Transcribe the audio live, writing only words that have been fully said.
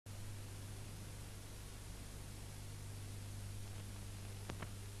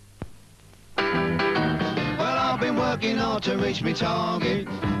working hard to reach me target,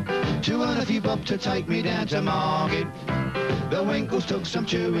 to earn a few bob to take me down to market. The winkles took some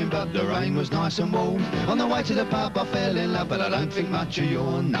chewing, but the rain was nice and warm. On the way to the pub I fell in love, but I don't think much of you.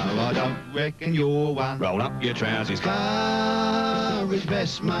 No, I don't reckon you're one. Roll up your trousers. Courage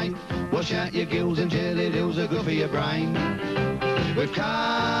best, mate. Wash out your gills and jelly dills are good for your brain. With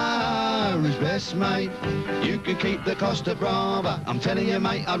courage best, mate, you can keep the Costa Brava. I'm telling you,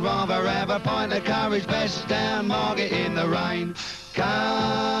 mate, I'd rather have a pint of Courage Best down Margate in the rain.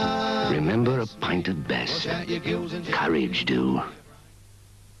 Remember a pint of Best. Courage do.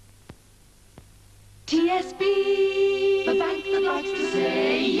 TSB, the bank that likes to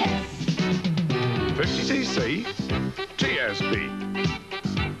say yes. 50cc, TSB.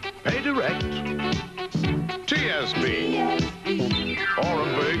 Pay direct, TSB.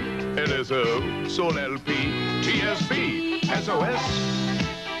 R&B, NSO, Sol LP, TSB. SOS,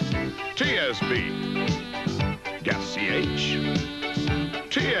 TSB. Gas CH,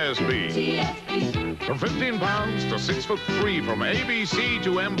 TSB. From £15 to 6'3" from ABC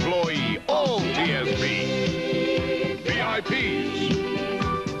to employee, all TSB. VIPs.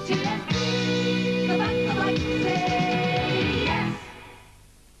 TSB, the bank that likes to say yes.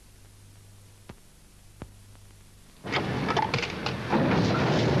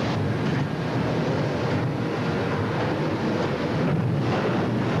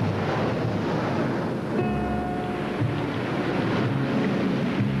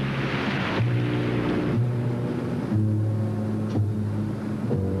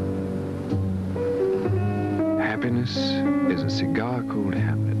 Happiness is a cigar called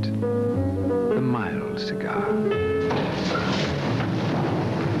Hamlet, the mild cigar.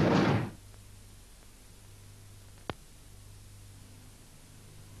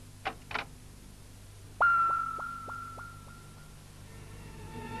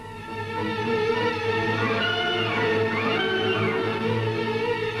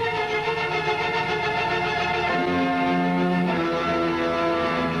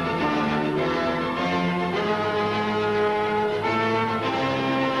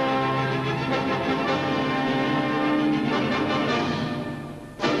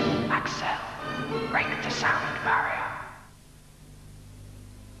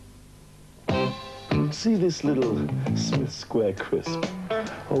 See this little Smith Square crisp?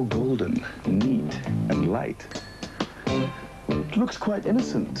 Oh, golden, neat, and light. It looks quite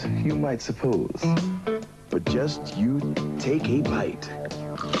innocent, you might suppose. But just you take a bite.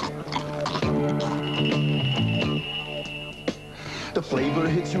 The flavor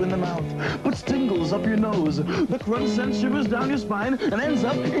hits you in the mouth, but tingles up your nose. The crunch sends shivers down your spine and ends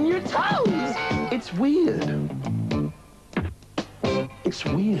up in your toes. It's weird. It's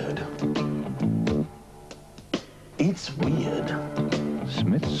weird. It's weird.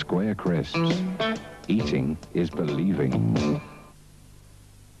 Smith Square Crisps. Eating is believing.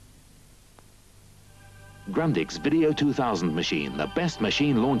 Grundig's Video 2000 machine, the best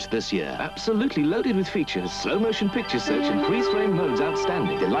machine launched this year. Absolutely loaded with features. Slow motion picture search and freeze frame modes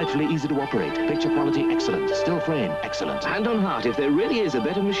outstanding. Delightfully easy to operate. Picture quality excellent. Still frame excellent. Hand on heart, if there really is a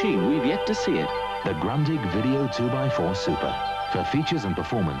better machine, we've yet to see it. The Grundig Video 2x4 Super. For features and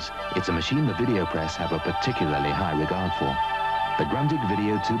performance, it's a machine the video press have a particularly high regard for. The Grundig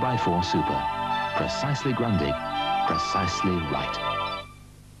Video 2x4 Super. Precisely Grundig. Precisely right.